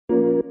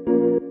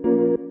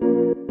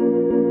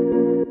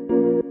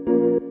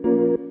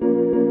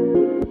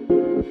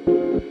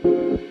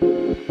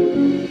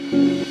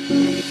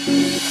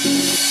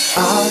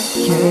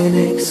can't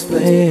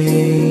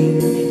explain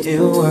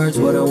in words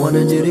what I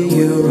wanna do to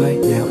you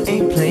right now.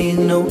 Ain't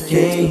playing no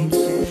games.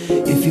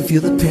 If you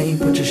feel the pain,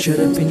 put your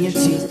shirt up and your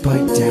teeth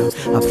bite down.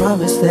 I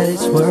promise that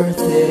it's worth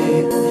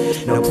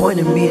it. No point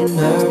in being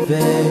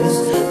nervous.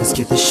 Let's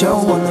get the show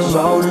on the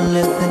road and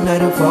let the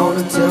night unfold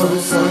until the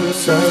sun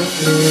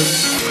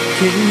surfaces.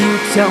 Can you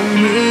tell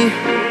me,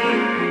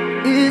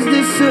 is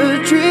this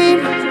a dream?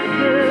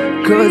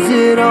 Cause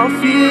it all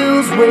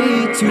feels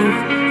way too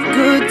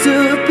good to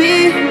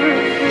be.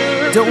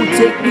 Don't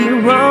take me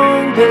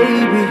wrong,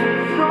 baby,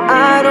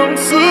 I don't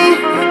see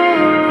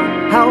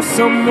how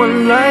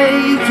someone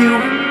like you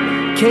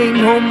came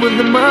home with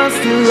a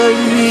monster like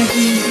me.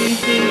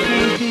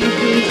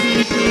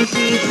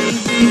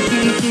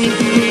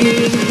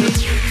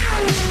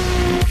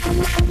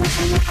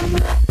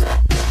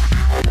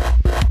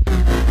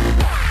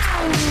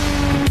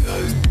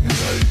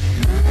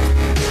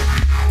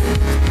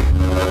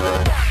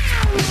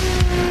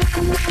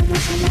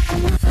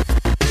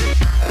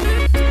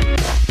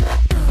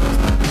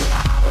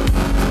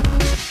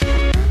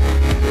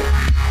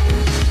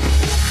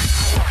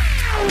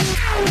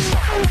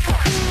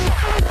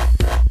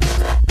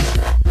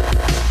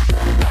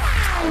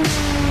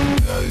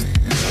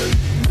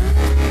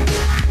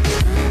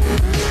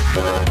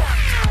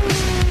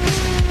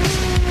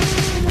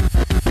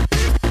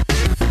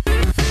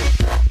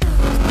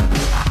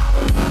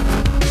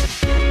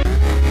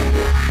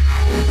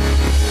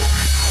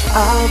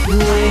 I've been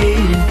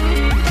waiting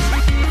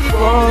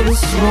for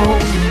this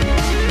moment.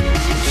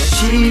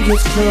 She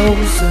gets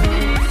closer,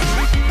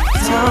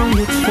 time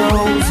gets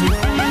frozen.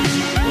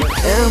 What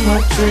am I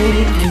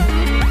drinking?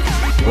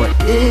 What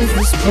is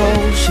this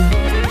potion?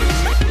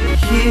 It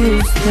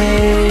heals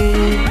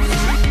things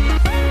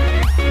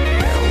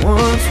that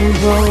once were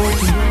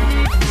broken,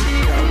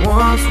 that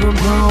once were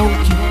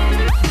broken,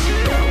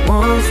 that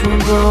once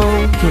were broken.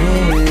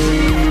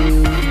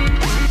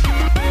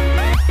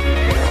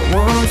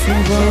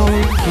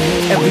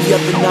 Every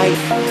other night,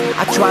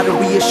 I try to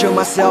reassure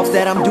myself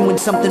that I'm doing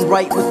something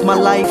right with my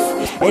life.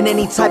 And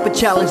any type of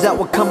challenge that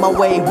would come my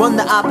way, run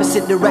the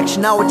opposite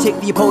direction, I would take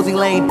the opposing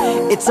lane.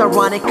 It's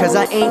ironic cause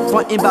I ain't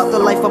frontin' about the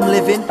life I'm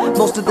living.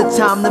 Most of the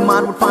time the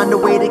mind would find a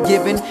way to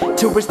give in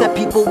to risks that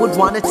people would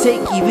wanna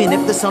take. Even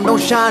if the sun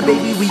don't shine,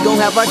 baby, we gon'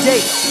 have our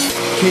day.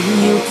 Can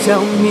you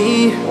tell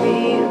me,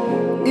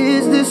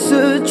 is this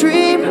a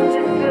dream?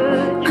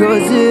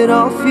 Cause it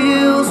all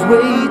feels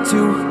way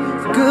too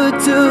good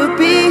to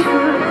be.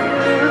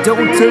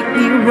 Don't take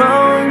me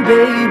wrong,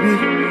 baby,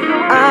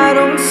 I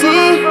don't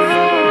see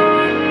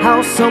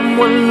how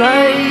someone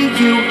like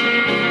you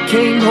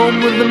came home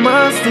with a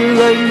monster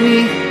like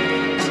me.